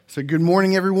So good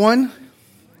morning, everyone.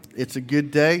 It's a good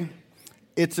day.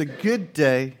 It's a good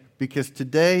day because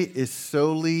today is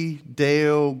Soli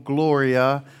Deo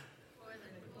Gloria,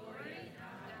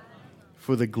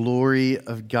 for the glory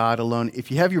of God alone.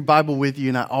 If you have your Bible with you,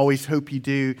 and I always hope you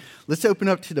do, let's open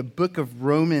up to the book of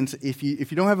Romans. If you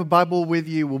don't have a Bible with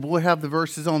you, we'll have the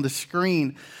verses on the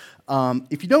screen.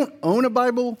 If you don't own a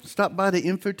Bible, stop by the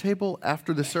info table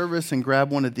after the service and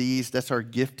grab one of these. That's our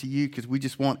gift to you because we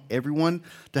just want everyone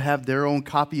to have their own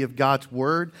copy of God's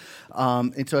Word.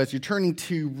 And so as you're turning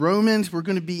to Romans, we're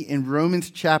going to be in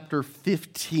Romans chapter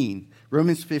 15.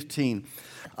 Romans 15.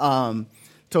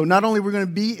 So not only we're going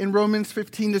to be in Romans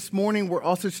 15 this morning, we're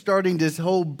also starting this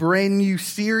whole brand new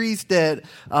series that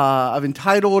I've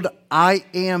entitled I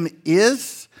Am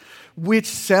Is, which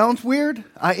sounds weird.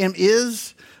 I Am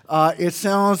Is. It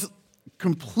sounds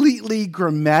completely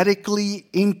grammatically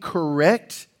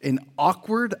incorrect and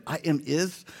awkward. I am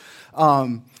is.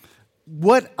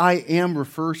 What I am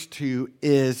refers to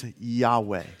is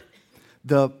Yahweh,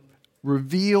 the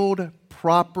revealed,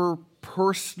 proper,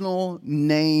 personal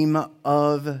name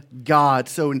of God.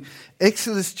 So in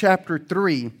Exodus chapter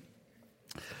 3,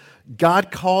 God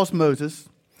calls Moses,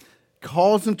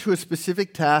 calls him to a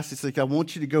specific task. It's like, I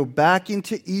want you to go back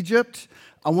into Egypt.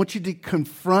 I want you to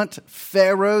confront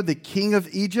Pharaoh, the king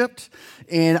of Egypt,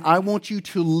 and I want you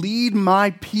to lead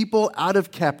my people out of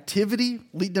captivity,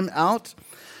 lead them out.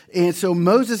 And so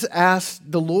Moses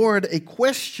asked the Lord a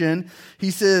question. He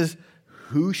says,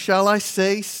 who shall I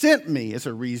say sent me? It's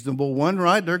a reasonable one,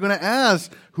 right? They're going to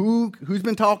ask, who's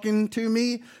been talking to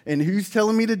me and who's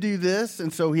telling me to do this?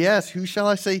 And so he asked, who shall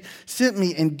I say sent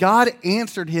me? And God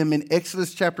answered him in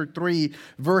Exodus chapter 3,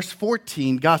 verse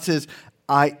 14. God says,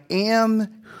 I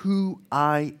am who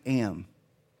I am.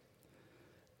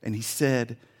 And he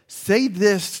said, say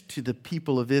this to the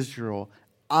people of Israel,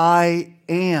 I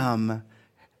am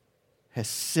has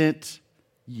sent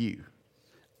you.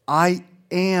 I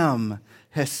am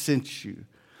has sent you.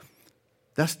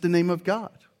 That's the name of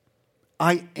God.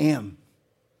 I am.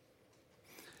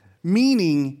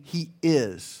 Meaning he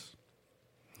is.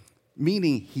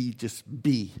 Meaning he just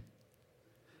be.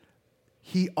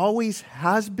 He always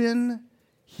has been.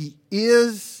 He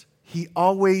is, he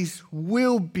always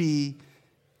will be,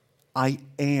 I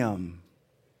am.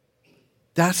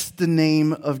 That's the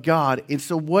name of God. And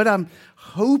so what I'm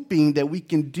hoping that we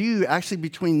can do actually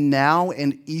between now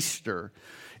and Easter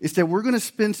is that we're going to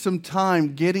spend some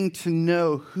time getting to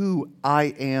know who I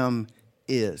am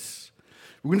is.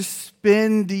 We're going to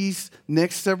spend these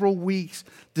next several weeks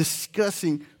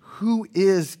discussing who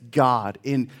is God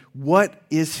and what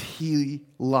is he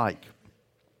like.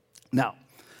 Now,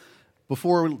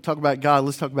 before we talk about God,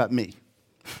 let's talk about me.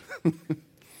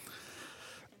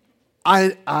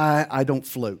 I don't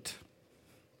float.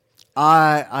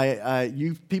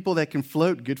 You people that can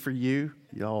float, good for you.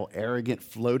 Y'all arrogant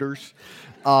floaters.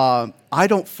 I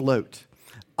don't float.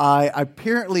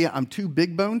 Apparently I'm too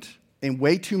big boned and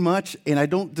way too much, and I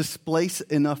don't displace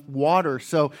enough water.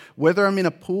 So whether I'm in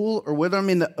a pool or whether I'm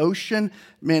in the ocean,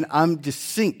 man, I'm just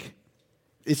sink.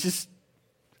 It's just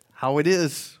how it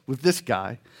is with this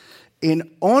guy.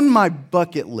 And on my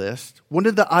bucket list, one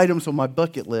of the items on my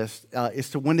bucket list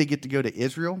is to one day get to go to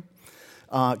Israel.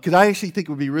 Because I actually think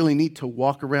it would be really neat to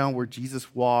walk around where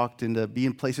Jesus walked and to be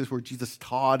in places where Jesus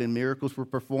taught and miracles were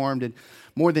performed. And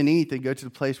more than anything, go to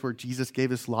the place where Jesus gave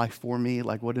his life for me.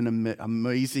 Like what an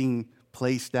amazing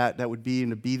place that would be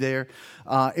and to be there.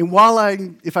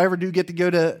 And if I ever do get to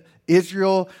go to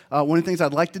Israel, one of the things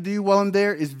I'd like to do while I'm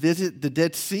there is visit the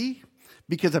Dead Sea.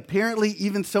 Because apparently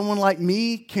even someone like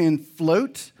me can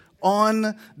float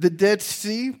on the Dead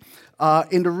Sea.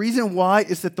 And the reason why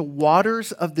is that the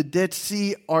waters of the Dead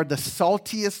Sea are the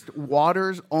saltiest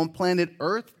waters on planet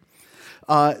Earth.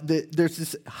 There's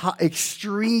this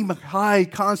extreme high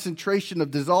concentration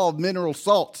of dissolved mineral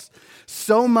salts.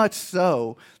 So much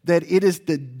so that it is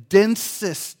the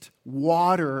densest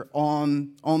water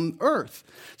on Earth.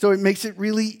 So it makes it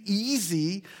really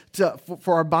easy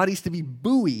for our bodies to be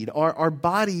buoyed. Our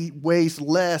body weighs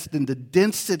less than the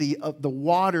density of the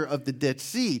water of the Dead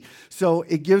Sea. So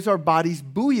it gives our bodies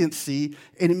buoyancy,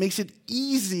 and it makes it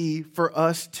easy for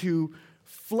us to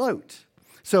float.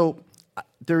 So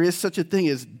there is such a thing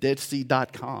as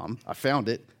deadsea.com. I found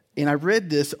it, and I read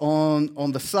this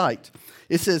on the site.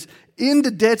 It says, in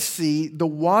the Dead Sea, the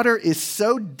water is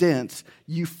so dense,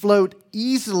 you float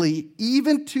easily,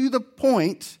 even to the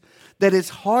point that it's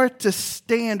hard to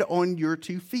stand on your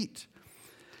 2 feet.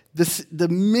 The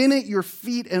minute your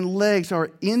feet and legs are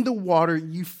in the water,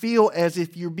 you feel as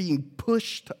if you're being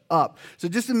pushed up. So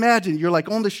just imagine you're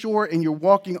like on the shore and you're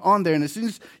walking on there, and as soon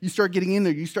as you start getting in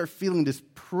there, you start feeling this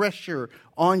pressure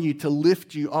on you to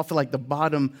lift you off of like the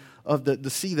bottom of the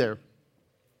sea there.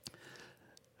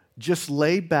 Just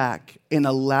lay back and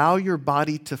allow your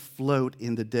body to float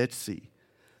in the Dead Sea.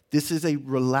 This is a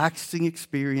relaxing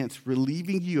experience,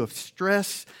 relieving you of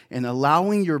stress and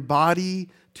allowing your body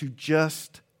to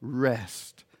just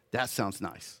rest. That sounds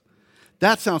nice.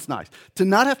 That sounds nice. To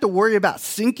not have to worry about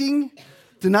sinking,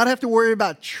 to not have to worry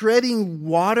about treading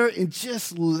water and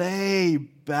just lay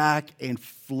back and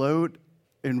float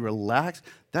and relax,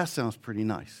 that sounds pretty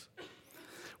nice.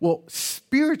 Well,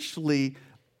 spiritually,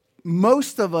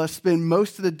 most of us spend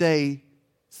most of the day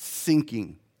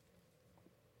sinking.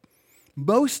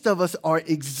 Most of us are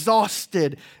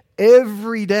exhausted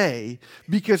every day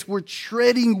because we're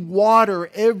treading water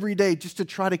every day just to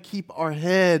try to keep our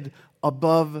head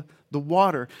above the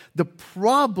water. The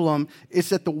problem is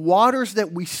that the waters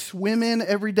that we swim in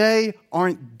every day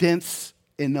aren't dense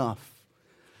enough.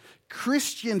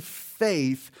 Christian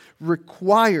faith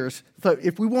requires, so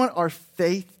if we want our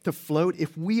faith to float,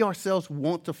 if we ourselves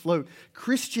want to float,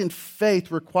 Christian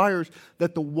faith requires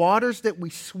that the waters that we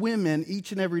swim in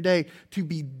each and every day to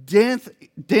be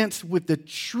dense with the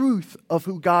truth of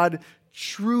who God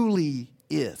truly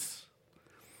is.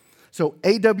 So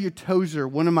A.W. Tozer,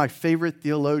 one of my favorite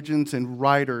theologians and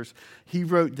writers, he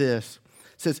wrote this.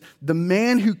 Says, the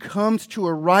man who comes to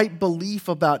a right belief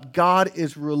about God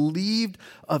is relieved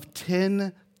of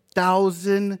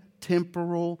 10,000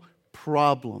 temporal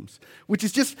problems, which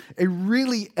is just a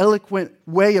really eloquent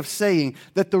way of saying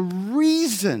that the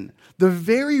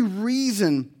very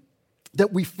reason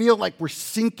that we feel like we're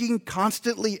sinking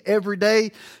constantly every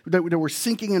day, that we're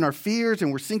sinking in our fears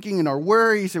and we're sinking in our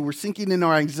worries and we're sinking in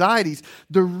our anxieties.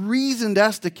 The reason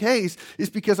that's the case is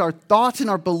because our thoughts and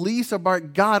our beliefs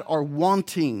about God are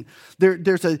wanting.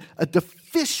 There's a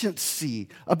deficiency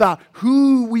about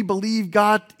who we believe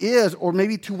God is, or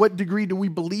maybe to what degree do we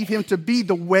believe him to be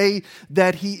the way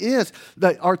that he is.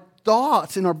 That our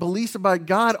thoughts and our beliefs about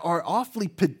God are awfully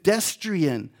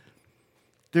pedestrian.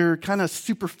 They're kind of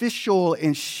superficial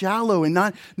and shallow and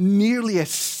not nearly as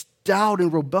stout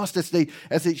and robust as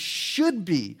they should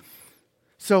be.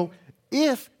 So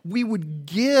if we would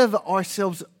give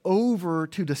ourselves over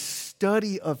to the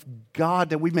study of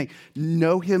God, that we may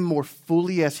know him more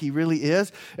fully as he really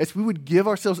is, as we would give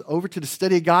ourselves over to the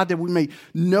study of God, that we may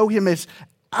know him as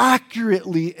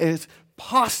accurately as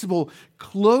possible,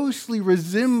 closely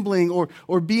resembling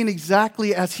or being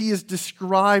exactly as he is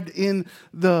described in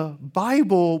the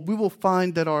Bible, we will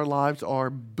find that our lives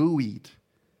are buoyed.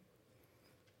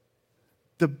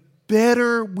 The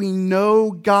better we know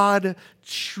God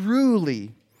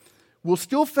truly, we'll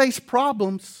still face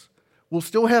problems, we'll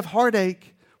still have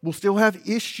heartache, we'll still have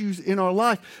issues in our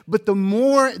life, but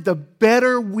the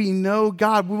better we know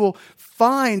God, we will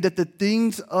find that the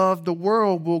things of the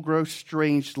world will grow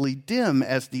strangely dim,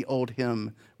 as the old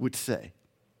hymn would say.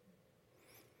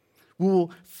 We will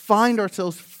find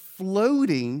ourselves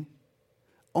floating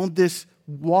on this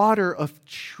water of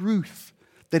truth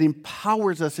that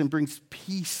empowers us and brings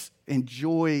peace and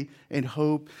joy and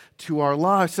hope to our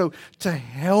lives. So to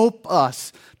help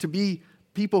us to be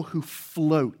people who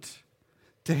float,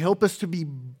 to help us to be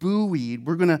buoyed,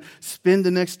 we're going to spend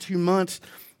the next 2 months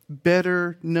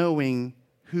better knowing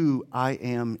who I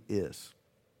am is.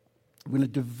 We're going to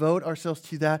devote ourselves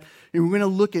to that, and we're going to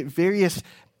look at various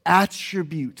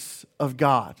attributes of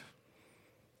God,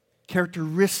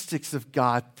 characteristics of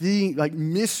God, things like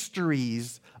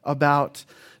mysteries about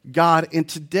God. And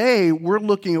today we're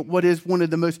looking at what is one of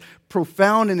the most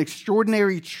profound and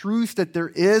extraordinary truths that there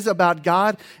is about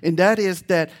God, and that is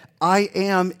that I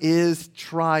am is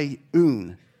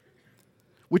triune,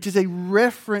 which is a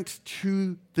reference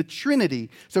to the Trinity.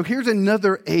 So here's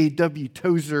another A.W.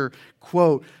 Tozer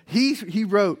quote. He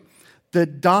wrote, the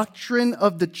doctrine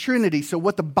of the Trinity. So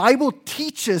what the Bible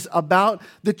teaches about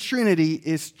the Trinity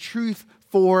is truth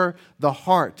for the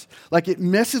heart. Like it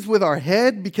messes with our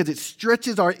head because it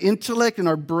stretches our intellect and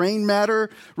our brain matter,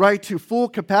 right, to full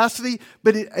capacity.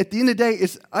 But at the end of the day,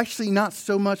 it's actually not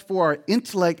so much for our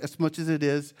intellect as much as it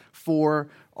is for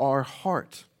our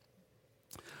heart.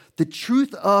 The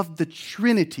truth of the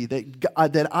Trinity,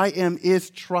 that I am is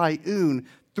triune,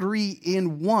 3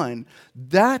 in 1,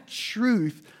 that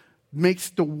truth makes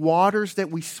the waters that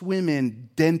we swim in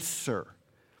denser.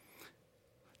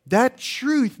 That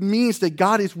truth means that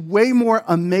God is way more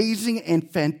amazing and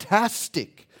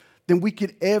fantastic than we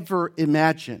could ever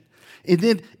imagine. And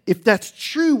then if that's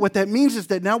true, what that means is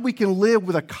that now we can live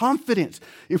with a confidence.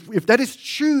 If that is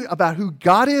true about who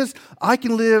God is, I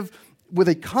can live with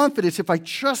a confidence if I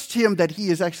trust him that he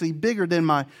is actually bigger than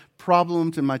my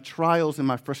problems and my trials and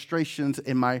my frustrations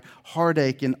and my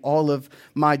heartache and all of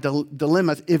my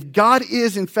dilemmas. If God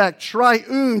is in fact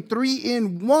triune, 3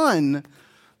 in 1,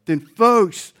 then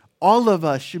folks, all of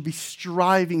us should be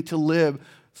striving to live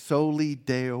soli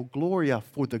Deo Gloria,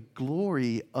 for the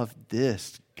glory of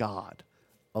this God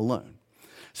alone.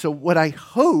 So what I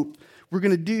hope we're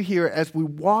going to do here as we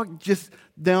walk just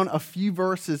down a few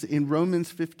verses in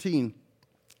Romans 15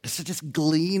 is to just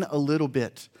glean a little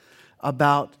bit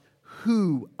about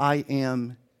who I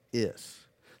am is.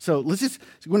 So we're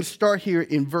going to start here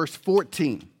in verse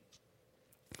 14.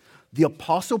 The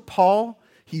Apostle Paul,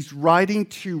 he's writing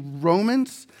to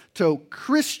Romans, to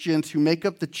Christians who make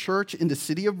up the church in the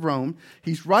city of Rome.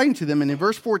 He's writing to them, and in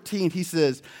verse 14 he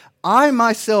says, I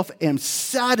myself am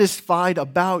satisfied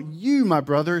about you, my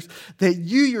brothers, that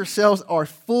you yourselves are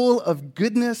full of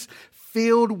goodness,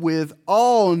 filled with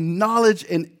all knowledge,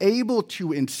 and able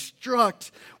to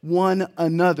instruct one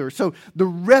another. So the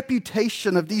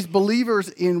reputation of these believers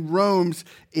in Rome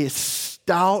is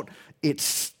stout, it's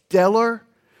stellar,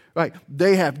 right?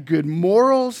 They have good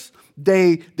morals.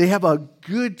 They have a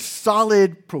good,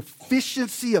 solid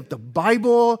proficiency of the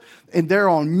Bible, and they're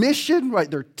on mission,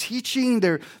 right? They're teaching,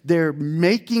 they're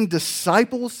making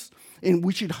disciples. And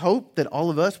we should hope that all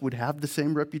of us would have the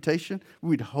same reputation. We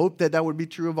would hope that that would be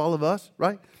true of all of us,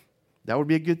 right? That would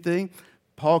be a good thing.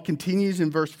 Paul continues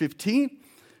in verse 15,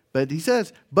 but he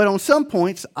says, but on some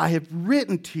points I have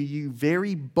written to you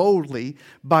very boldly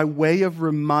by way of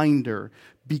reminder,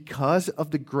 because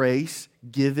of the grace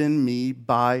given me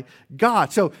by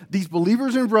God. So these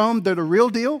believers in Rome, they're the real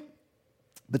deal,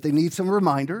 but they need some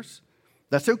reminders.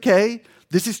 That's okay.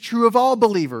 This is true of all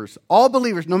believers,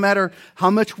 no matter how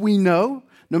much we know,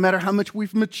 no matter how much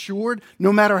we've matured,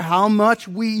 no matter how much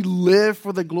we live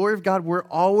for the glory of God, we're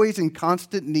always in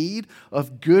constant need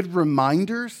of good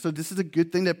reminders. So this is a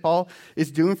good thing that Paul is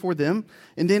doing for them.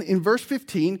 And then in verse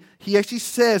 15, he actually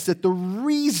says that the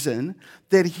reason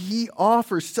that he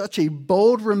offers such a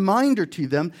bold reminder to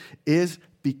them is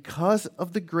because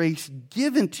of the grace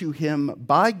given to him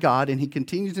by God, and he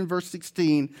continues in verse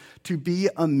 16, to be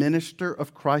a minister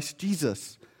of Christ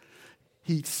Jesus.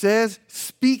 He says,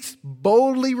 speaks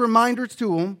boldly reminders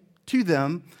to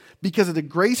them because of the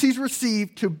grace he's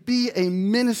received to be a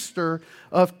minister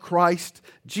of Christ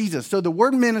Jesus. So the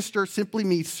word minister simply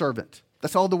means servant.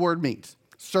 That's all the word means,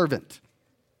 servant.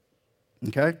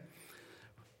 Okay?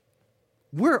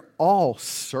 We're all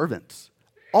servants.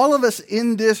 All of us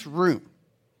in this room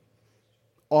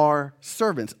are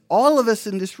servants. All of us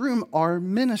in this room are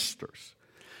ministers.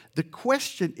 The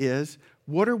question is,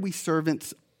 what are we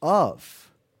servants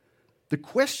of? The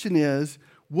question is,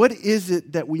 what is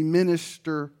it that we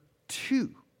minister to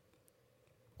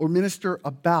or minister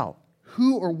about?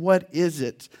 Who or what is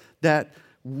it that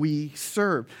we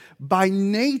serve? By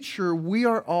nature, we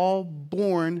are all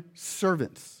born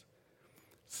servants,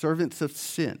 servants of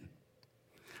sin.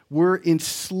 We're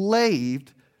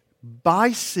enslaved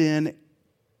by sin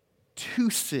to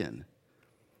sin.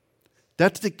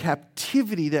 That's the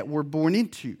captivity that we're born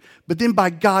into. But then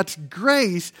by God's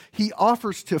grace, he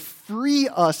offers to free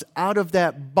us out of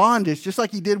that bondage, just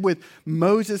like he did with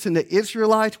Moses and the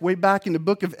Israelites way back in the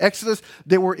book of Exodus.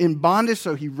 They were in bondage,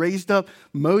 so he raised up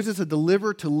Moses, a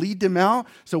deliverer, to lead them out.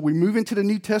 So we move into the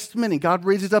New Testament, and God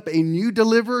raises up a new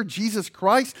deliverer, Jesus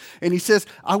Christ, and he says,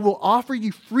 I will offer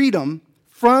you freedom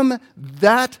from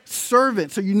that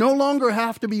servant. So you no longer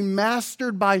have to be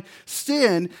mastered by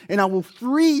sin, and I will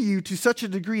free you to such a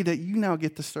degree that you now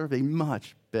get to serve a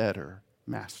much better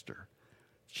master,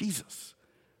 Jesus.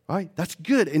 Right? That's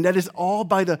good, and that is all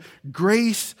by the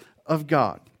grace of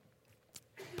God.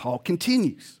 Paul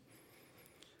continues.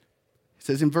 He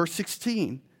says in verse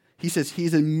 16, he says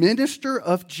he's a minister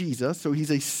of Jesus, so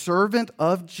he's a servant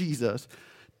of Jesus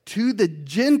to the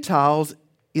Gentiles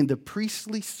in the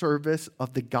priestly service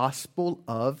of the gospel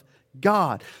of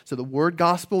God. So the word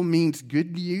gospel means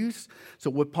good news. So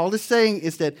what Paul is saying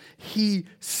is that he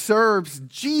serves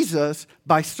Jesus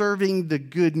by serving the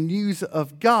good news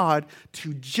of God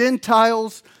to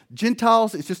Gentiles.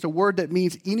 Gentiles is just a word that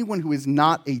means anyone who is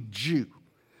not a Jew.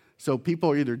 So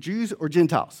people are either Jews or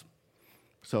Gentiles.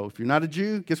 So if you're not a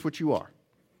Jew, guess what you are?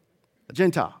 A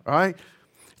Gentile, all right?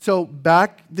 So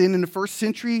back then in the first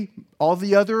century, all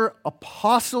the other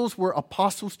apostles were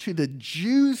apostles to the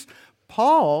Jews.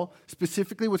 Paul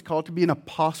specifically was called to be an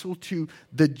apostle to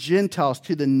the Gentiles,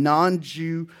 to the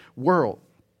non-Jew world.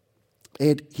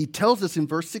 And he tells us in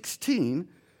verse 16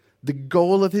 the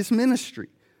goal of his ministry.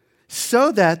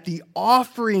 so that the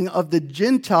offering of the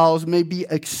Gentiles may be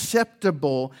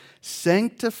acceptable,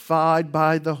 sanctified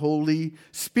by the Holy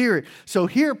Spirit. So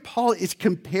here Paul is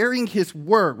comparing his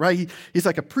work, right? He's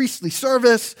like a priestly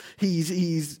service.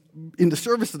 He's in the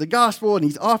service of the gospel, and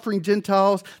he's offering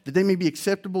Gentiles that they may be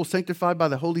acceptable, sanctified by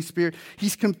the Holy Spirit.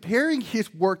 He's comparing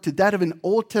his work to that of an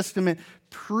Old Testament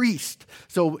priest.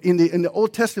 So in the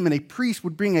Old Testament, a priest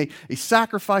would bring a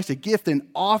sacrifice, a gift, an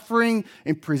offering,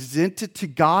 and present it to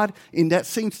God. In that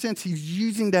same sense, he's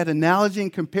using that analogy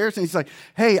and comparison. He's like,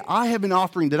 hey, I have an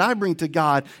offering that I bring to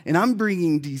God, and I'm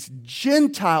bringing these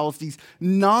Gentiles, these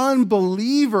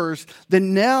non-believers that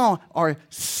now are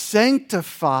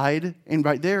sanctified, and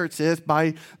right there it says,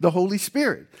 by the Holy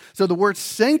Spirit. So the word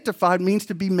sanctified means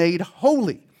to be made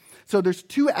holy. So there's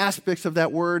two aspects of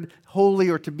that word, holy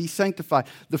or to be sanctified.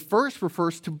 The first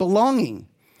refers to belonging.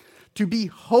 To be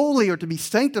holy or to be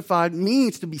sanctified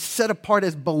means to be set apart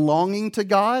as belonging to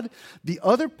God. The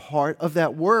other part of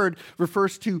that word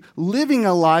refers to living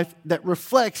a life that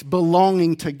reflects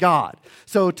belonging to God.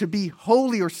 So to be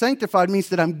holy or sanctified means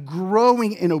that I'm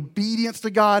growing in obedience to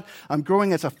God. I'm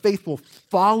growing as a faithful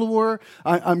follower.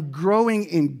 I'm growing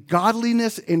in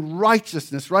godliness and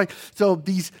righteousness, right? So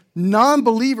these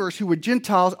non-believers who were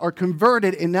Gentiles are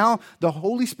converted, and now the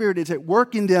Holy Spirit is at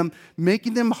work in them,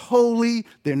 making them holy.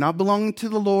 They're not belonging to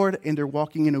the Lord, and they're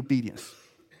walking in obedience,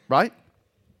 right?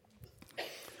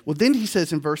 Well, then he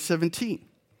says in verse 17,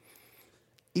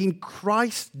 in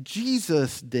Christ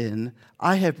Jesus, then,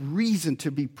 I have reason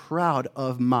to be proud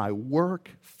of my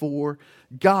work for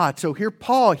God. So here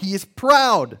Paul, he is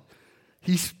proud.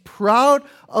 He's proud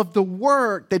of the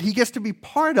work that he gets to be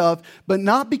part of, but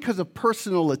not because of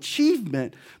personal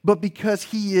achievement, but because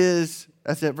he is,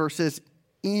 as that verse says,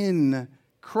 in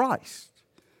Christ,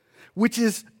 which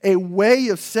is a way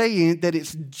of saying that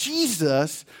it's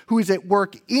Jesus who is at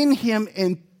work in him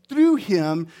and through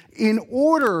him in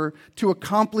order to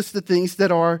accomplish the things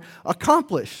that are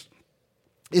accomplished.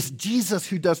 It's Jesus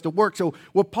who does the work. So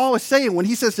what Paul is saying when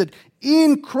he says that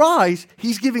in Christ,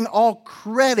 he's giving all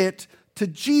credit to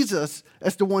Jesus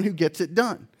as the one who gets it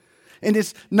done. And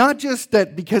it's not just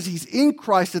that because he's in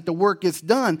Christ that the work gets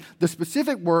done. The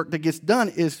specific work that gets done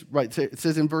is, right, it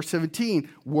says in verse 17,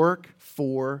 work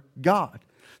for God.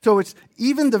 So it's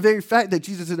even the very fact that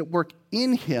Jesus is at work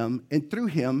in him and through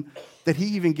him that he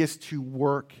even gets to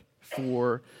work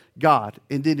for God.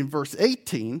 And then in verse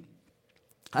 18,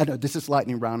 I know this is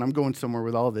lightning round. I'm going somewhere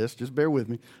with all this. Just bear with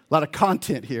me. A lot of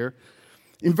content here.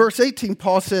 In verse 18,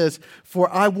 Paul says, for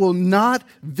I will not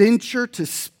venture to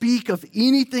speak of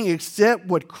anything except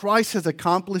what Christ has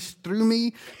accomplished through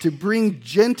me to bring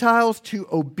Gentiles to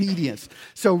obedience.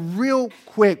 So real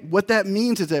quick, what that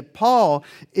means is that Paul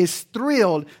is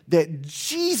thrilled that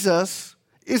Jesus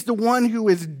is the one who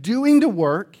is doing the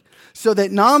work so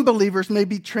that non-believers may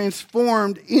be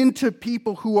transformed into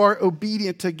people who are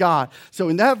obedient to God. So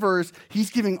in that verse, he's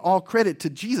giving all credit to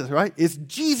Jesus, right? It's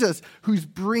Jesus who's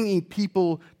bringing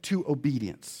people to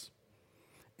obedience.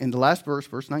 In the last verse,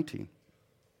 verse 19,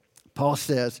 Paul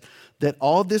says that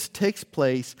all this takes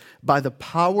place by the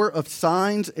power of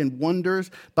signs and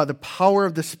wonders, by the power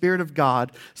of the Spirit of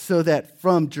God, so that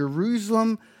from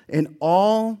Jerusalem and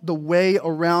all the way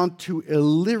around to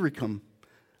Illyricum,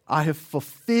 I have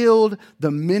fulfilled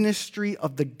the ministry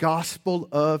of the gospel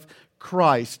of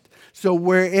Christ. So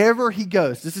wherever he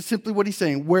goes, this is simply what he's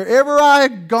saying. Wherever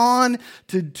I've gone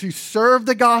to serve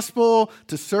the gospel,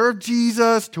 to serve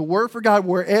Jesus, to work for God,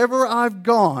 wherever I've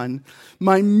gone,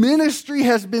 my ministry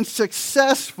has been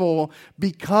successful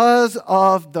because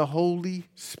of the Holy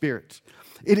Spirit.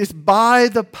 It is by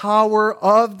the power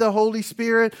of the Holy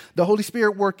Spirit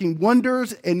working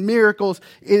wonders and miracles.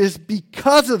 It is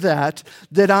because of that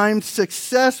that I'm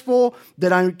successful,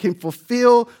 that I can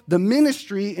fulfill the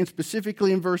ministry, and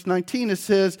specifically in verse 19 it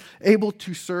says, able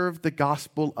to serve the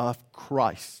gospel of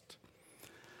Christ.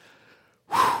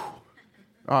 Whew.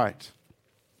 All right.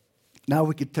 Now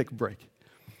we can take a break.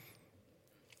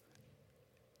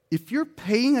 If you're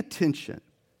paying attention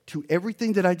to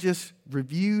everything that I just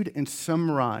reviewed and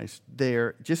summarized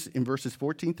there, just in verses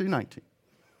 14 through 19,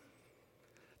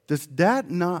 does that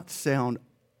not sound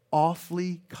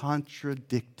awfully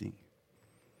contradicting?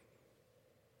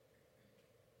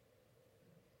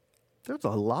 There's a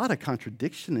lot of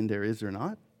contradiction in there, is there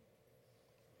not?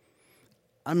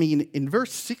 I mean, in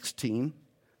verse 16,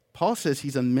 Paul says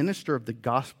he's a minister of the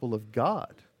gospel of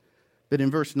God. But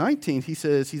in verse 19, he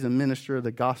says he's a minister of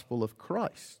the gospel of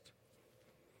Christ.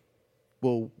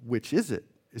 Well, which is it?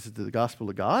 Is it the gospel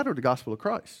of God or the gospel of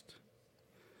Christ?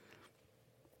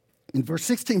 In verse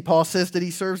 16, Paul says that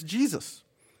he serves Jesus.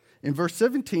 In verse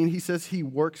 17, he says he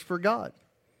works for God.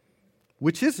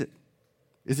 Which is it?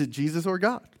 Is it Jesus or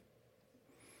God?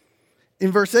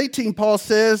 In verse 18, Paul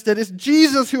says that it's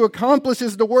Jesus who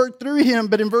accomplishes the work through him.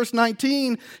 But in verse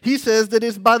 19, he says that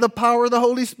it's by the power of the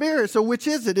Holy Spirit. So which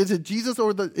is it? Is it Jesus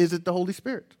or is it the Holy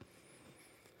Spirit?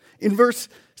 In verse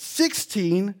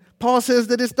 16, Paul says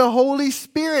that it's the Holy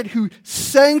Spirit who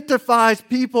sanctifies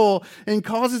people and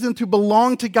causes them to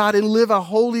belong to God and live a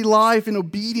holy life in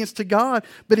obedience to God.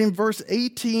 But in verse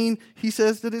 18, he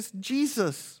says that it's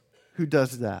Jesus who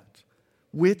does that.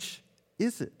 Which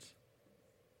is it?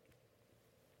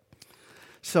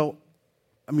 So,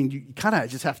 I mean, you kind of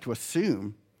just have to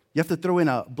assume. You have to throw in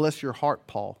a bless your heart,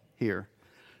 Paul, here.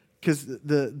 Because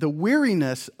the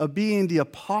weariness of being the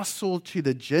apostle to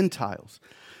the Gentiles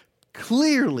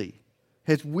clearly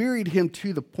has wearied him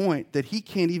to the point that he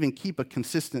can't even keep a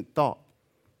consistent thought.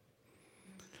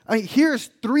 I mean, here's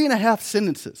 3.5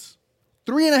 sentences.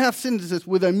 3.5 sentences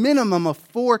with a minimum of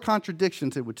 4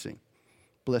 contradictions, it would seem.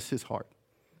 Bless his heart.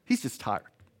 He's just tired.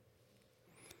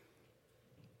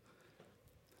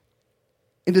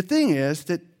 And the thing is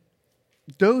that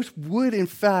those would, in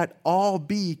fact, all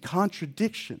be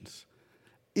contradictions,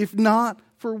 if not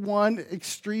for one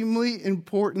extremely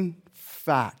important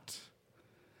fact.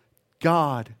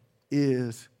 God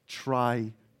is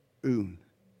triune.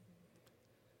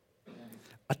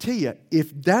 I tell you,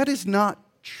 if that is not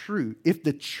true, if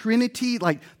the Trinity,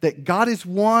 like that God is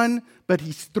one, but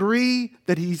he's three,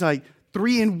 that he's like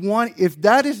 3 in 1, if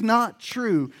that is not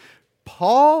true,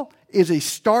 Paul is a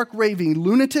stark raving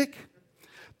lunatic.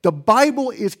 The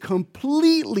Bible is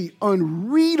completely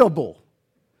unreadable,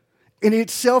 and it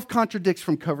self-contradicts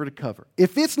from cover to cover.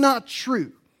 If it's not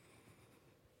true,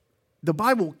 the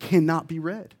Bible cannot be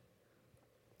read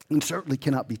and certainly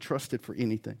cannot be trusted for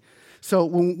anything. So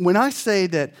when I say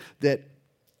that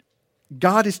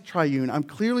God is triune, I'm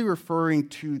clearly referring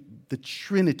to the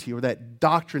Trinity, or that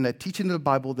doctrine, that teaching of the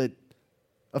Bible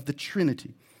of the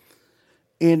Trinity.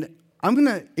 And I'm going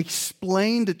to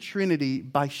explain the Trinity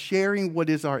by sharing what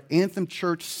is our Anthem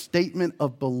Church statement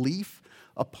of belief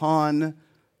upon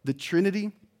the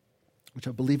Trinity, which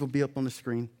I believe will be up on the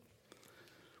screen,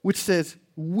 which says,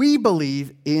 we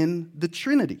believe in the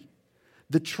Trinity,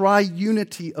 the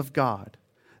triunity of God.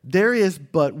 There is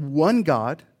but one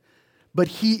God, but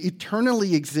he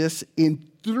eternally exists in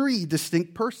 3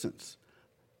 distinct persons,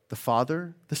 the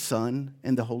Father, the Son,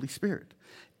 and the Holy Spirit.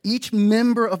 Each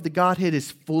member of the Godhead is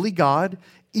fully God,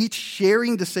 each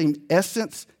sharing the same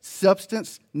essence,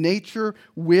 substance, nature,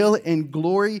 will, and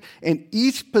glory, and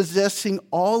each possessing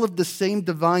all of the same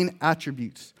divine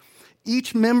attributes.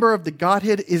 Each member of the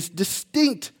Godhead is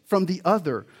distinct from the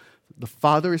other. The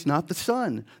Father is not the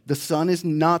Son is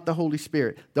not the Holy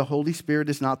Spirit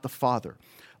is not the Father.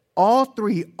 All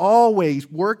 3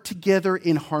 always work together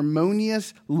in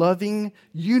harmonious, loving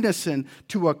unison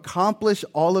to accomplish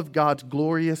all of God's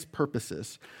glorious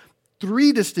purposes.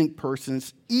 3 distinct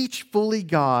persons, each fully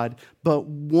God, but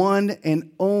one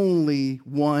and only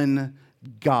one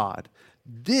God.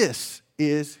 This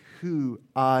is who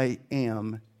I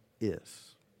am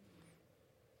is.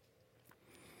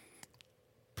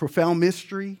 Profound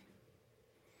mystery.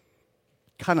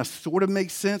 Kind of sort of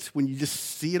makes sense when you just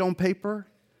see it on paper.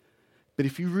 But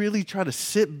if you really try to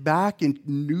sit back and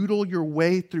noodle your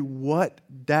way through what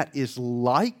that is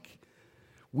like,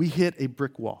 we hit a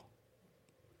brick wall.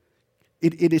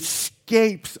 It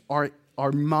escapes our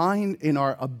mind and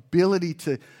our ability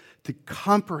to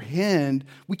comprehend.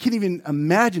 We can't even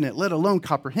imagine it, let alone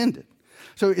comprehend it.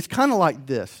 So it's kind of like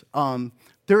this.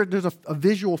 There's a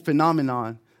visual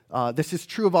phenomenon. This is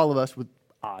true of all of us with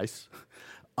eyes.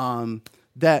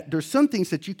 That there's some things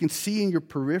that you can see in your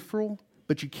peripheral,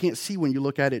 but you can't see when you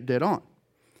look at it dead on.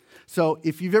 So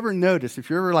if you've ever noticed, if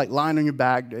you're ever like lying on your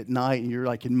back at night and you're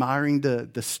like admiring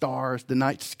the stars, the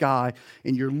night sky,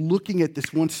 and you're looking at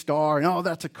this one star, and oh,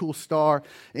 that's a cool star,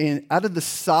 and out of the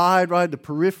side, right, the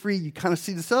periphery, you kind of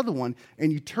see this other one,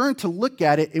 and you turn to look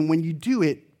at it, and when you do,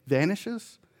 it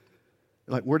vanishes.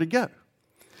 Like, where'd it go?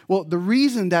 Well, the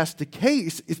reason that's the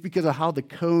case is because of how the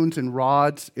cones and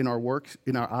rods in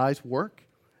our eyes work,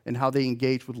 and how they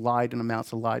engage with light and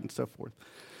amounts of light and so forth.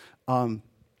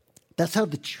 That's how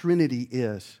the Trinity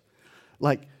is.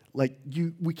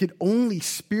 We could only,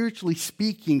 spiritually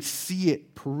speaking, see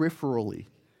it peripherally.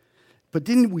 But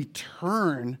then we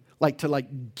turn to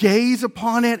gaze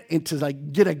upon it and to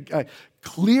get a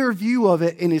clear view of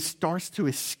it, and it starts to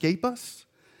escape us.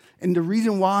 And the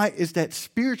reason why is that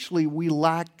spiritually we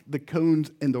lack the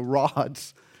cones and the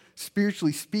rods,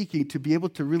 spiritually speaking, to be able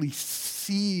to really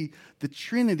see the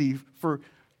Trinity for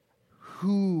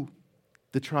who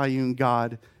the triune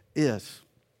God is.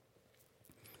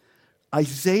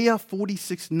 Isaiah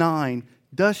 46:9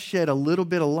 does shed a little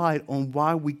bit of light on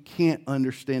why we can't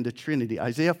understand the Trinity.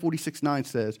 Isaiah 46:9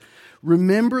 says,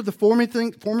 "Remember the former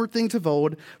things of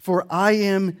old, for I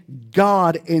am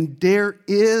God and there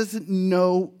is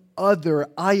no other.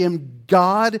 I am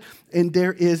God and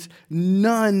there is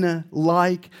none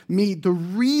like me." The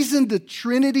reason the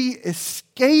Trinity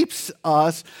escapes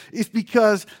us is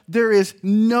because there is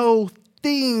no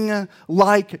thing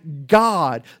like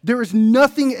God. There is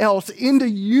nothing else in the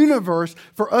universe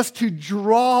for us to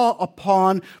draw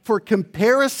upon for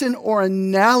comparison or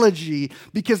analogy,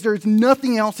 because there's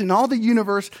nothing else in all the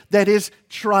universe that is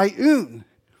triune.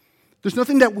 There's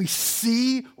nothing that we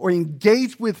see or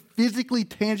engage with physically,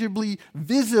 tangibly,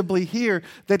 visibly here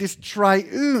that is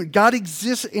triune. God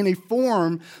exists in a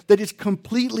form that is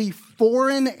completely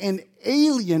foreign and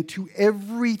alien to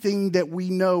everything that we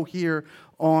know here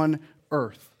on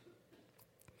earth.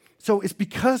 So it's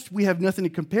because we have nothing to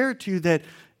compare it to that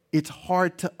it's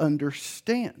hard to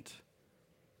understand.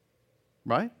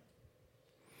 Right?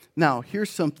 Now, here's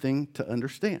something to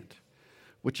understand.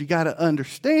 What you got to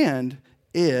understand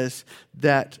is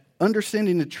that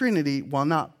understanding the Trinity, while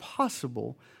not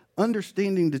possible,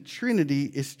 understanding the Trinity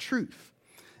is truth.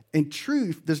 And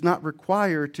truth does not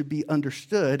require to be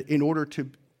understood in order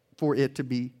for it to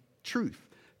be truth.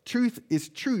 Truth is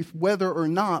truth whether or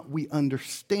not we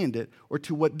understand it or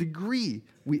to what degree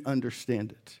we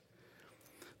understand it.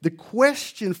 The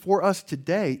question for us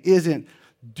today isn't,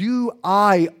 do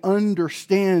I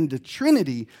understand the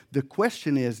Trinity? The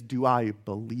question is, do I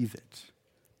believe it?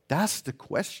 That's the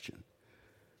question.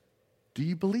 Do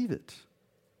you believe it?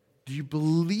 Do you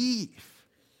believe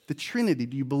the Trinity?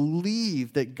 Do you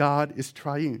believe that God is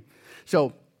triune?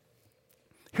 So,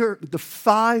 here are the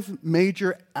 5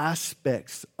 major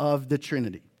aspects of the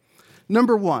Trinity.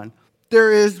 Number 1,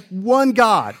 there is one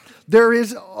God. There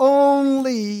is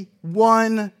only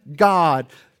one God.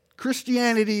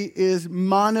 Christianity is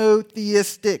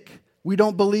monotheistic. We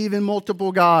don't believe in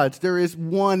multiple gods. There is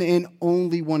one and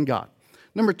only one God.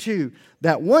 Number 2,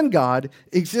 that one God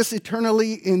exists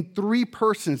eternally in 3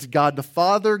 persons: God the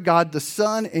Father, God the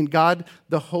Son, and God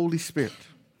the Holy Spirit.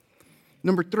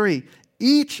 Number 3,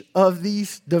 each of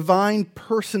these divine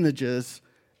personages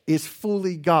is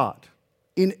fully God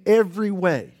in every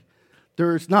way.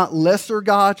 There's not lesser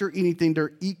gods or anything.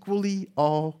 They're equally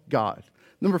all God.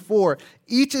 Number 4,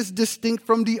 each is distinct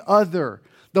from the other.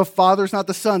 The Father is not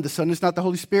the Son is not the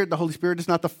Holy Spirit is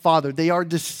not the Father. They are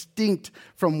distinct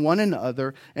from one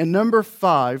another. And number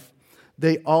 5,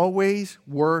 they always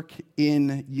work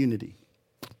in unity.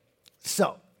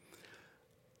 So,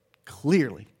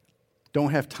 clearly,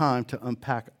 don't have time to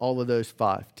unpack all of those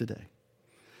 5 today.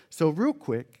 So real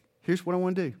quick, here's what I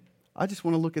want to do. I just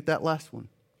want to look at that last one.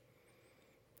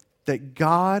 That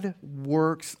God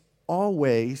works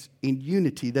always in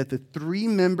unity, that the 3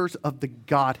 members of the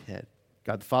Godhead,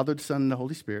 God the Father, the Son, and the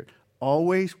Holy Spirit,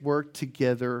 always work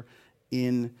together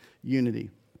in unity.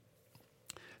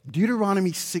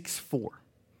 Deuteronomy 6:4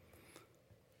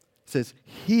 says,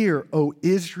 "Hear, O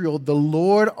Israel, the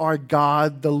Lord our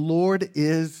God, the Lord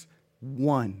is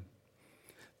one."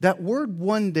 That word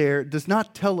 "one" there does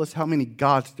not tell us how many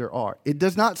gods there are. It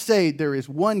does not say there is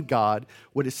one God.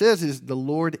 What it says is the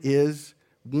Lord is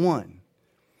one.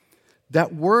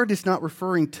 That word is not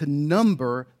referring to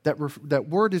number. That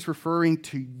word is referring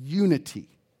to unity.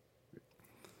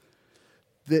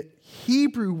 The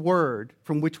Hebrew word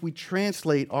from which we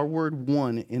translate our word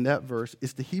 "one" in that verse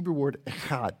is the Hebrew word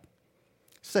echad.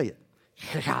 Say it.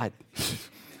 Echad.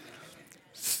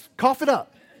 Cough it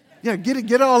up. Yeah, get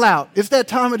it all out. It's that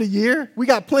time of the year. We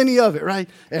got plenty of it, right?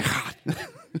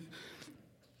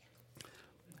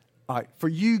 All right, for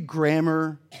you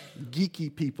grammar,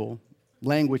 geeky people,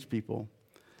 language people,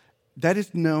 that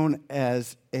is known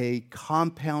as a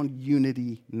compound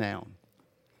unity noun.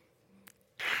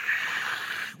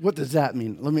 What does that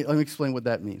mean? Let me explain what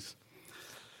that means.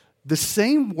 The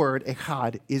same word,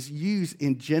 echad, is used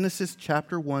in Genesis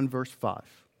chapter 1, verse 5.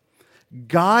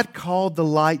 God called the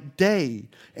light day,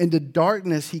 and the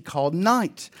darkness he called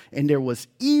night. And there was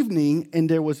evening, and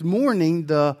there was morning,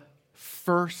 the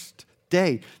first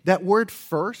day. That word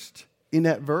 "first" in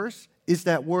that verse is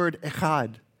that word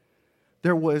echad.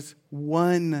 There was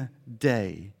one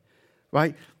day,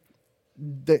 right?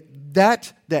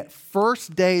 That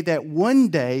first day, that one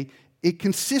day, it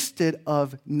consisted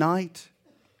of night,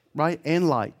 right, and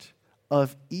light,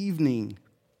 of evening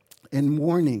and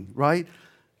morning, right?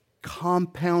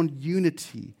 Compound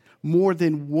unity, more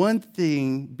than one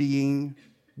thing being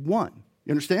one.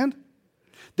 You understand?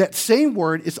 That same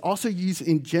word is also used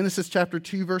in Genesis chapter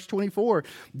 2, verse 24.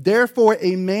 Therefore,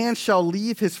 a man shall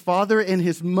leave his father and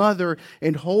his mother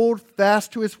and hold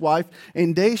fast to his wife,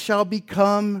 and they shall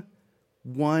become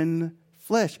one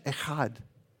flesh. Echad.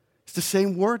 It's the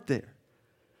same word there.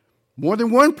 More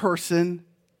than one person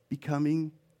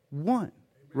becoming one,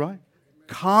 right?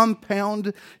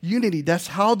 Compound unity. That's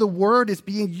how the word is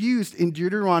being used in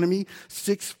Deuteronomy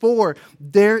 6:4.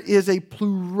 There is a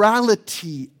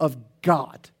plurality of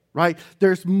God, right?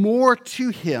 There's more to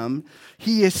him.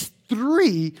 He is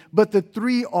three, but the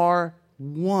three are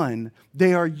one.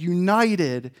 They are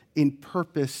united in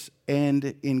purpose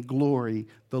and in glory.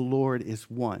 The Lord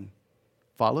is one.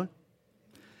 Follow?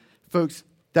 Folks,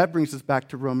 that brings us back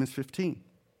to Romans 15.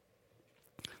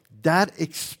 That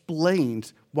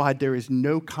explains why there is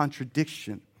no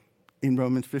contradiction in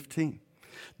Romans 15.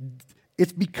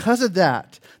 It's because of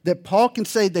that Paul can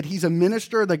say that he's a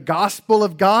minister of the gospel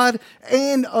of God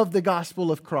and of the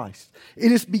gospel of Christ.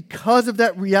 It is because of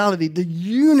that reality, the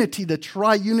unity, the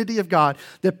triunity of God,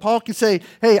 that Paul can say,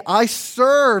 hey, I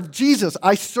serve Jesus.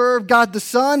 I serve God the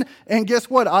Son, and guess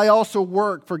what? I also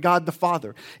work for God the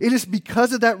Father. It is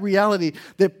because of that reality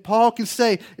that Paul can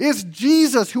say, it's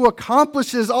Jesus who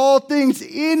accomplishes all things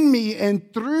in me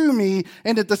and through me,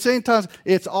 and at the same time,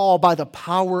 it's all by the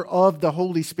power of the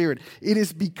Holy Spirit. It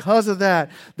is because of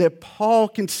that Paul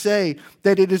can say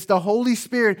that it is the Holy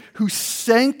Spirit who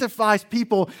sanctifies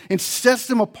people and sets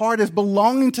them apart as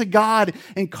belonging to God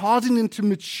and causing them to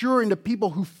mature into people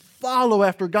who follow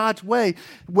after God's ways,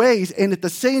 and at the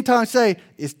same time say,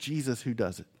 it's Jesus who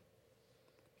does it.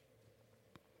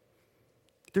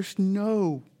 There's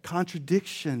no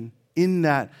contradiction in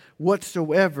that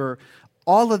whatsoever.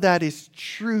 All of that is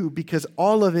true because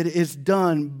all of it is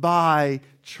done by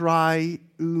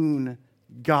triune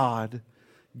God.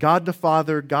 God the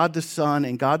Father, God the Son,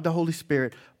 and God the Holy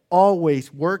Spirit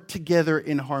always work together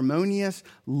in harmonious,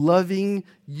 loving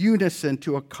unison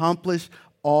to accomplish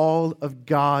all of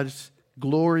God's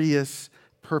glorious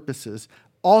purposes.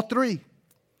 All three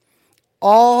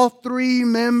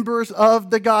members of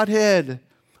the Godhead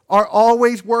are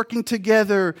always working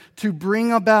together to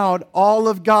bring about all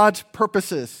of God's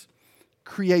purposes.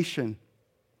 Creation.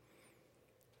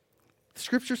 The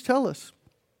scriptures tell us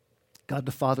God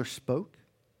the Father spoke.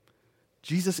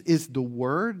 Jesus is the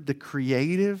Word, the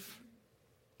creative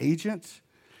agent.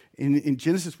 In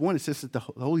Genesis 1, it says that the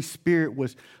Holy Spirit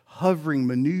was hovering,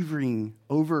 maneuvering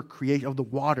over creation, of the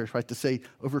waters, right, to say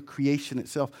over creation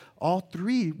itself. All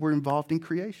three were involved in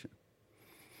creation.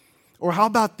 Or how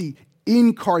about the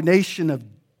incarnation of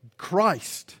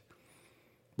Christ?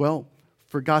 Well,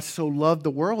 for God so loved the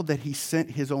world that he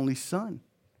sent his only Son.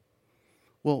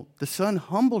 Well, the Son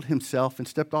humbled himself and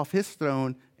stepped off his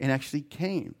throne and actually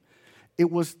came. It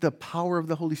was the power of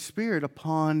the Holy Spirit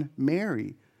upon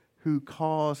Mary who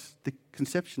caused the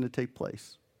conception to take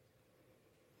place.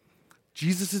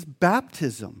 Jesus'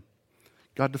 baptism,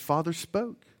 God the Father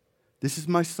spoke. This is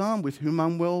my Son with whom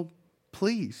I'm well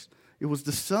pleased. It was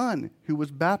the Son who was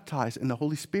baptized and the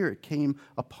Holy Spirit came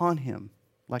upon him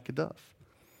like a dove.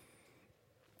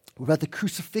 What about the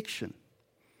crucifixion?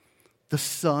 The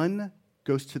Son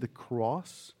goes to the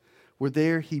cross, where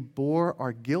there he bore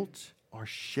our guilt, our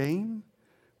shame,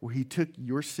 where he took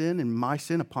your sin and my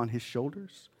sin upon his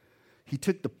shoulders. He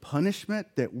took the punishment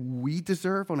that we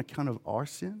deserve on account of our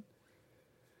sin.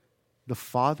 The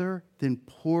Father then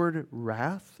poured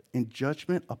wrath and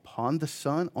judgment upon the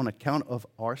Son on account of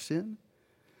our sin.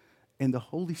 And the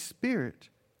Holy Spirit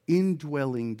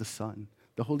indwelling the Son.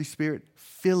 The Holy Spirit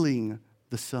filling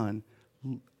the Son.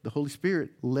 The Holy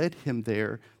Spirit led him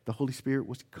there. The Holy Spirit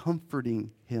was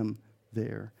comforting him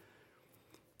there.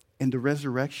 And the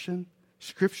resurrection,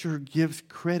 Scripture gives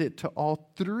credit to all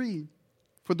three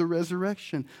for the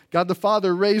resurrection. God the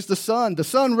Father raised the Son. The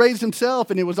Son raised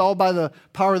himself, and it was all by the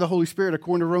power of the Holy Spirit,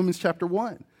 according to Romans chapter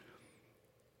 1.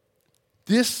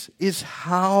 This is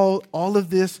how all of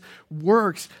this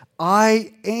works.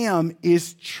 I am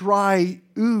is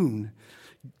triune.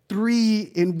 3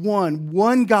 in 1.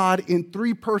 One God in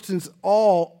 3 persons,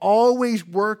 always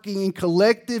working in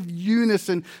collective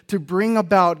unison to bring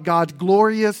about God's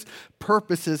glorious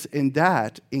purposes, and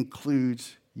that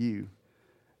includes you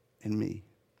and me.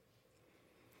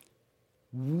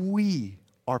 We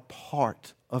are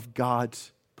part of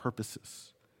God's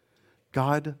purposes.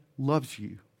 God loves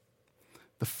you.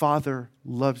 The Father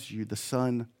loves you. The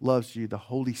Son loves you. The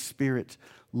Holy Spirit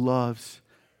loves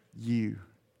you.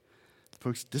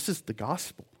 Folks, this is the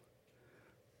gospel.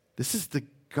 This is the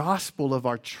gospel of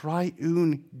our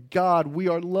triune God. We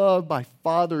are loved by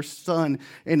Father, Son,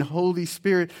 and Holy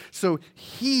Spirit. So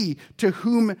he to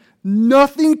whom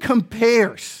nothing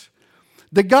compares,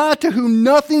 The God to whom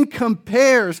nothing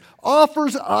compares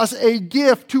offers us a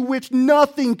gift to which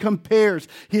nothing compares.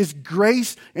 His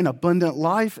grace and abundant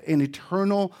life and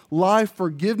eternal life,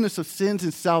 forgiveness of sins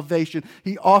and salvation.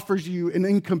 He offers you an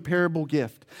incomparable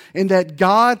gift. And that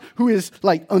God who is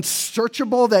like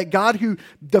unsearchable, that God who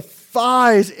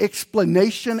defies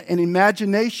explanation and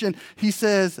imagination, he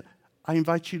says, I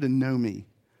invite you to know me.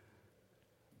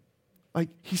 Like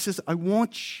he says, I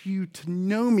want you to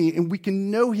know me, and we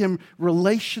can know him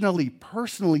relationally,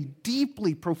 personally,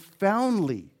 deeply,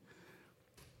 profoundly.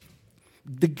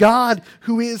 The God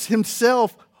who is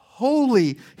himself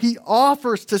holy, he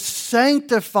offers to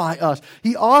sanctify us.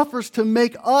 He offers to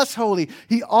make us holy.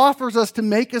 He offers us to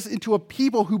make us into a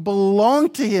people who belong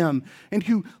to him and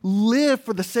who live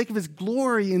for the sake of his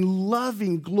glory in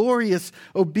loving, glorious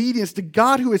obedience. To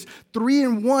God who is 3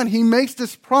 in 1, he makes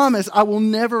this promise, I will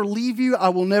never leave you. I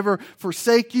will never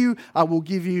forsake you. I will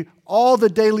give you all the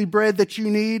daily bread that you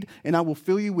need, and I will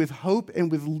fill you with hope and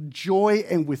with joy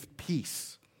and with peace.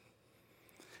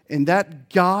 And that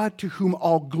God to whom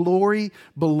all glory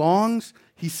belongs,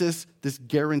 he says this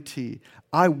guarantee,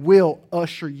 I will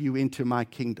usher you into my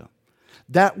kingdom.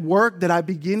 That work that I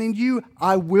begin in you,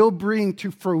 I will bring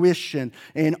to fruition.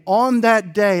 And on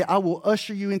that day, I will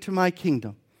usher you into my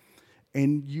kingdom.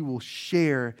 And you will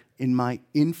share in my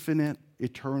infinite,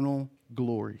 eternal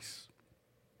glories.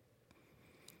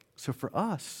 So for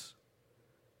us,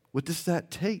 what does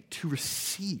that take to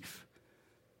receive?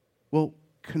 Well,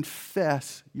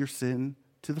 confess your sin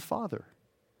to the Father.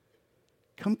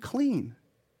 Come clean.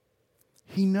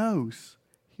 He knows.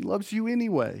 He loves you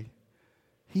anyway.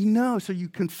 He knows. So you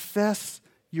confess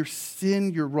your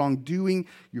sin, your wrongdoing,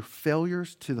 your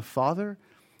failures to the Father.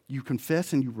 You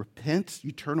confess and you repent.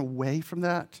 You turn away from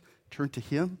that. Turn to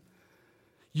him.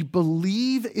 You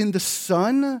believe in the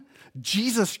Son,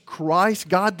 Jesus Christ,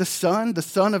 God the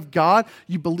Son of God.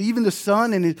 You believe in the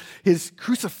Son and his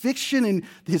crucifixion and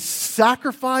his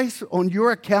sacrifice on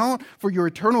your account for your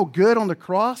eternal good on the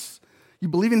cross. You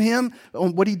believe in him,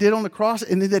 on what he did on the cross,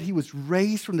 and then that he was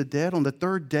raised from the dead on the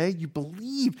 3rd day. You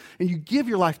believe and you give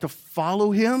your life to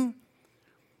follow him,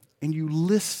 and you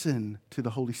listen to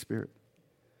the Holy Spirit.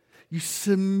 You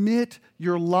submit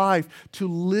your life to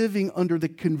living under the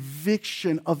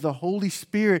conviction of the Holy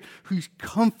Spirit who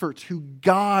comforts, who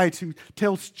guides, who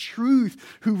tells truth,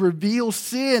 who reveals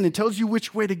sin and tells you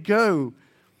which way to go.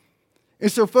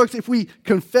 And so, folks, if we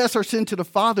confess our sin to the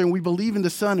Father and we believe in the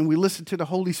Son and we listen to the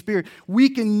Holy Spirit, we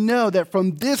can know that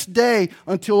from this day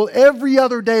until every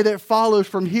other day that follows,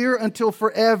 from here until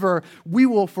forever, we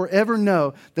will forever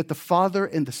know that the Father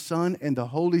and the Son and the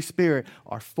Holy Spirit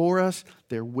are for us,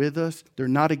 they're with us, they're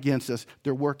not against us,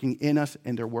 they're working in us,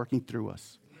 and they're working through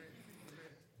us.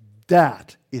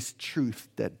 That is truth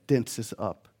that denses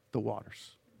up the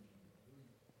waters.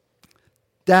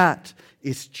 That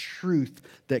is truth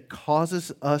that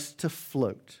causes us to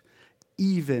float,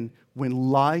 even when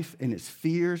life and its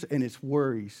fears and its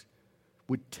worries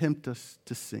would tempt us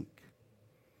to sink.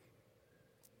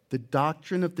 The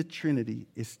doctrine of the Trinity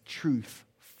is truth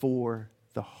for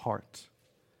the heart.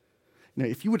 Now,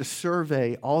 if you were to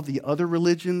survey all the other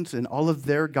religions and all of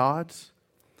their gods,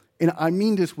 and I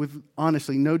mean this with,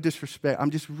 honestly, no disrespect, I'm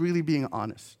just really being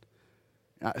honest.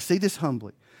 I say this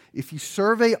humbly. If you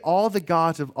survey all the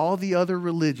gods of all the other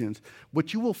religions,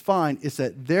 what you will find is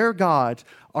that their gods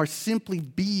are simply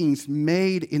beings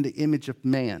made in the image of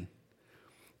man.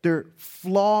 They're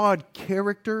flawed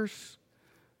characters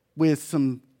with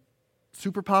some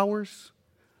superpowers.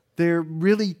 They're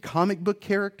really comic book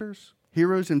characters,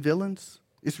 heroes and villains.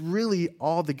 It's really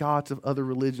all the gods of other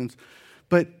religions.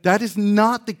 But that is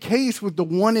not the case with the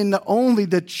one and the only,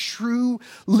 the true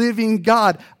living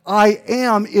God. I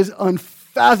am is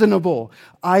unfathomable.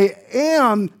 I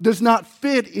am does not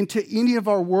fit into any of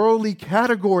our worldly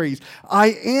categories.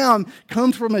 I am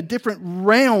comes from a different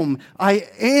realm. I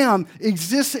am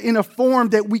exists in a form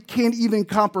that we can't even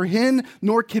comprehend,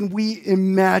 nor can we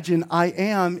imagine. I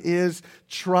am is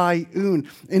triune.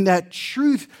 And that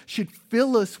truth should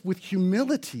fill us with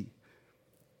humility.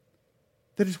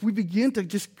 That as we begin to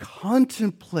just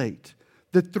contemplate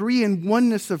the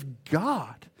 3-in-1-ness of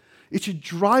God, it should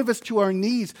drive us to our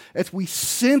knees as we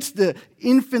sense the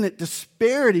infinite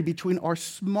disparity between our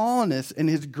smallness and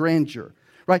his grandeur,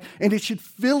 right? And it should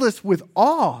fill us with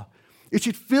awe. It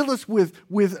should fill us with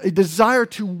a desire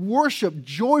to worship,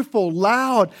 joyful,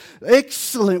 loud,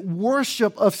 excellent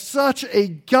worship of such a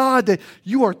God that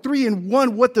you are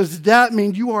 3-in-1. What does that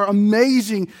mean? You are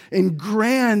amazing and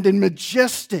grand and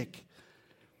majestic.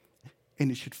 And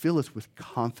it should fill us with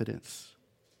confidence.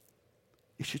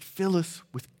 It should fill us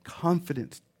with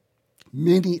confidence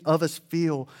Many of us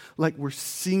feel like we're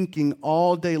sinking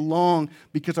all day long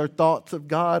because our thoughts of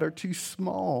God are too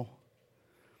small.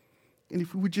 And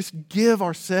if we would just give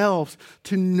ourselves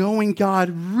to knowing God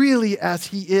really as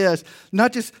He is,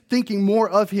 not just thinking more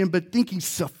of Him, but thinking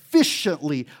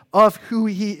sufficiently of who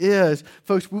He is,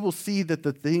 folks, we will see that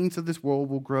the things of this world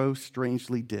will grow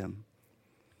strangely dim.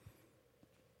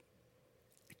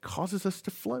 It causes us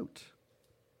to float.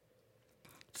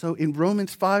 So in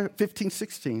Romans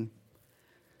 5:15-16,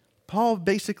 Paul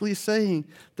basically is saying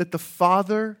that the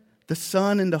Father, the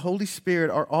Son, and the Holy Spirit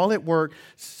are all at work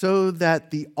so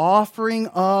that the offering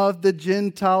of the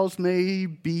Gentiles may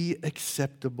be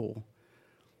acceptable.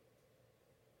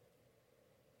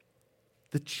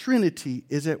 The Trinity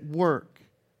is at work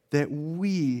that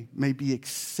we may be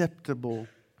acceptable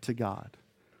to God.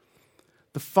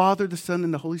 The Father, the Son,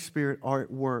 and the Holy Spirit are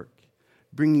at work,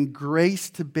 bringing grace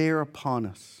to bear upon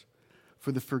us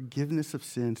for the forgiveness of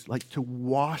sins, like to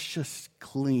wash us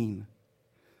clean.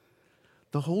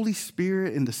 The Holy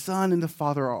Spirit and the Son and the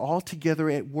Father are all together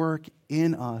at work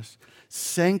in us,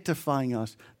 sanctifying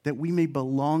us that we may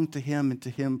belong to Him and to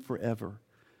Him forever.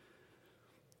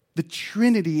 The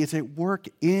Trinity is at work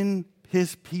in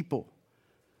His people,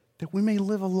 that we may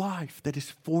live a life that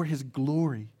is for His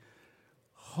glory,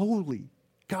 holy,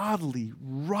 godly,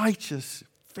 righteous,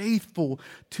 faithful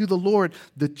to the Lord.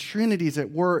 The Trinity is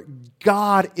at work.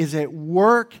 God is at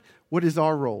work. What is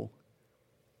our role?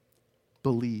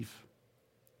 Believe.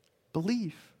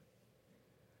 Believe.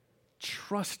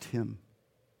 Trust Him.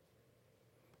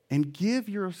 And give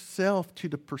yourself to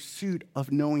the pursuit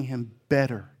of knowing Him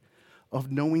better,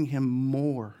 of knowing Him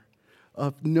more,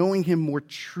 of knowing Him more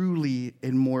truly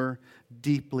and more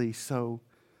deeply. So,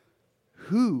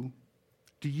 who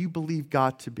do you believe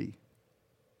God to be?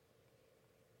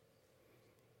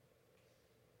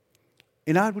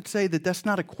 And I would say that that's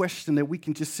not a question that we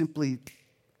can just simply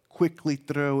quickly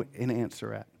throw an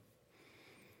answer at.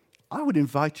 I would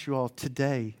invite you all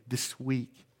today, this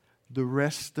week, the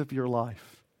rest of your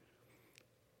life,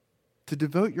 to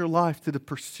devote your life to the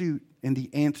pursuit and the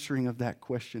answering of that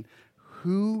question.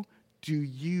 Who do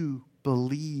you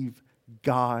believe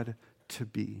God to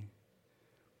be?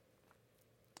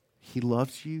 He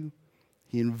loves you.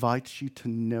 He invites you to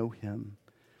know Him.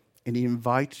 And He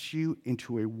invites you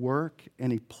into a work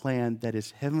and a plan that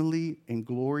is heavenly and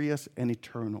glorious and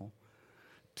eternal,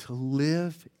 to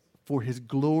live for His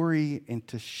glory and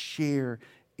to share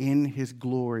in His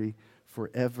glory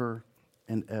forever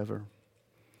and ever.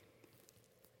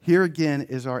 Here again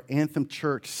is our Anthem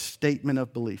Church statement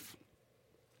of belief.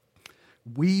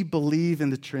 We believe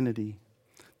in the Trinity,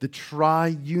 the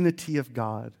triunity of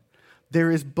God.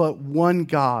 There is but one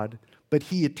God, but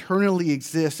He eternally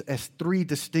exists as three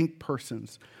distinct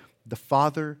persons, the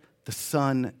Father, the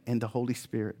Son, and the Holy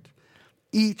Spirit.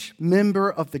 Each member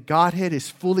of the Godhead is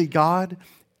fully God,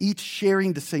 each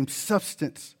sharing the same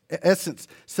substance,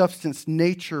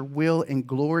 nature, will, and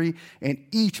glory, and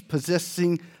each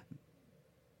possessing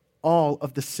all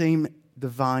of the same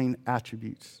divine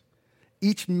attributes.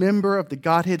 Each member of the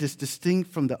Godhead is distinct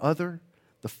from the other.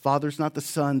 The Father is not the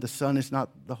Son is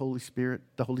not the Holy Spirit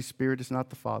is not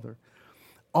the Father.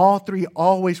 All three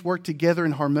always work together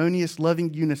in harmonious,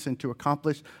 loving unison to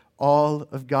accomplish all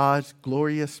of God's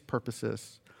glorious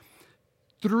purposes.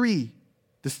 Three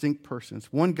distinct persons,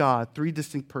 one God, three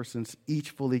distinct persons,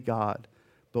 each fully God,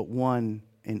 but one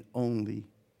and only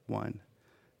one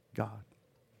God.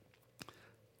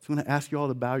 So I'm going to ask you all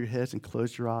to bow your heads and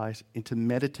close your eyes and to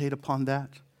meditate upon that.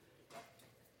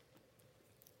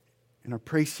 And our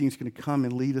praise team is going to come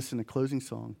and lead us in a closing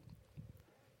song.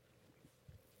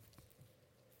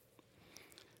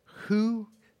 Who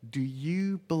do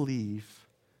you believe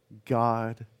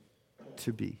God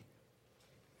to be?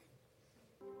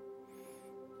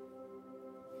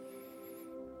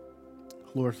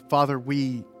 Lord, Father,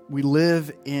 we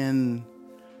live in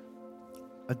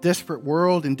a desperate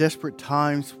world, in desperate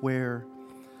times where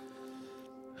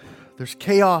there's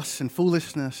chaos and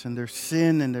foolishness, and there's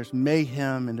sin, and there's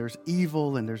mayhem, and there's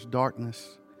evil, and there's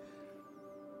darkness.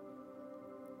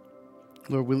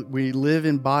 Lord, we live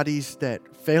in bodies that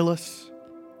fail us,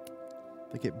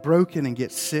 that get broken and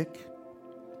get sick.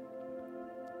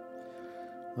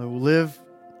 Lord, we live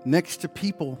next to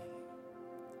people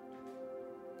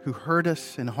who hurt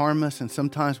us and harm us, and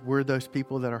sometimes we're those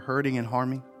people that are hurting and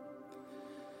harming.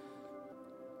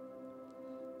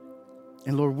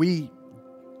 And Lord, we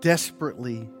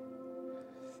desperately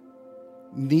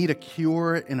need a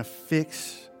cure and a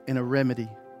fix and a remedy.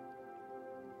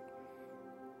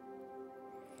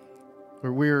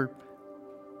 Where we're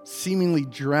seemingly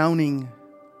drowning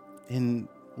in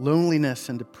loneliness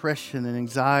and depression and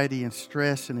anxiety and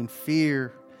stress and in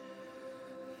fear.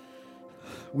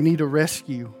 We need a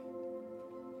rescue.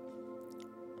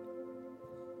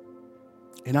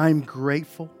 And I'm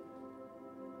grateful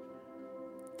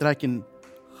that I can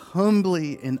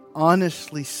humbly and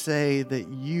honestly say that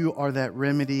you are that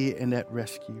remedy and that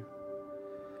rescue.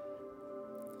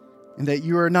 And that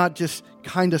you are not just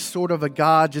kind of sort of a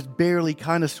God, just barely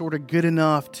kind of sort of good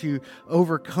enough to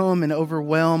overcome and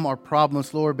overwhelm our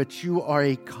problems, Lord, but you are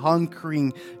a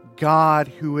conquering God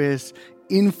who is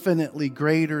infinitely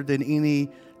greater than any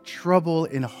trouble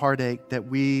and heartache that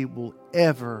we will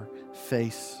ever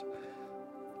face.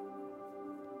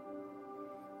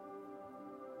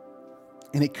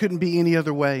 And it couldn't be any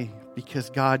other way because,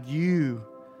 God, you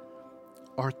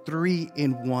are 3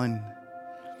 in 1.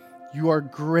 You are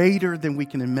greater than we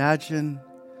can imagine,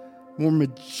 more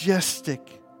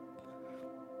majestic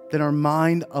than our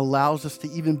mind allows us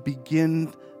to even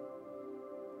begin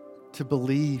to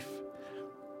believe.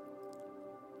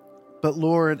 But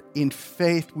Lord, in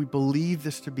faith, we believe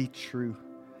this to be true,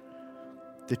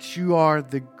 that you are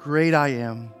the great I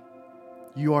am.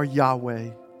 You are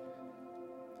Yahweh.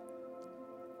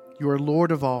 You are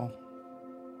Lord of all.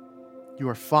 You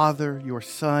are Father, you are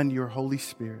Son, you are Holy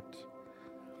Spirit.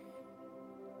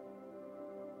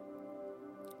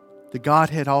 The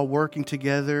Godhead all working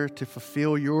together to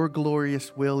fulfill your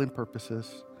glorious will and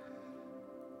purposes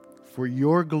for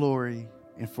your glory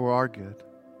and for our good.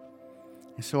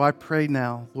 And so I pray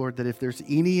now, Lord, that if there's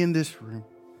any in this room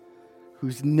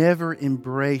who's never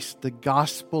embraced the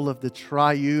gospel of the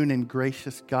triune and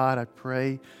gracious God, I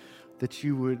pray that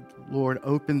you would, Lord,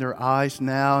 open their eyes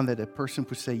now and that a person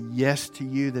would say yes to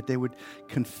you, that they would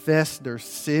confess their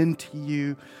sin to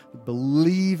you,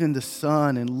 believe in the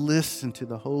Son, and listen to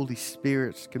the Holy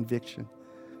Spirit's conviction.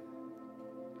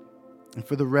 And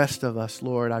for the rest of us,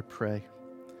 Lord, I pray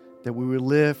that we will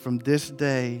live from this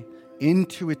day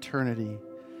into eternity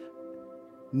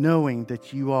knowing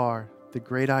that you are the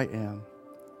great I am,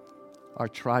 our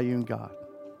triune God.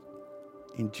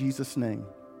 In Jesus' name,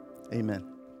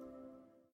 amen.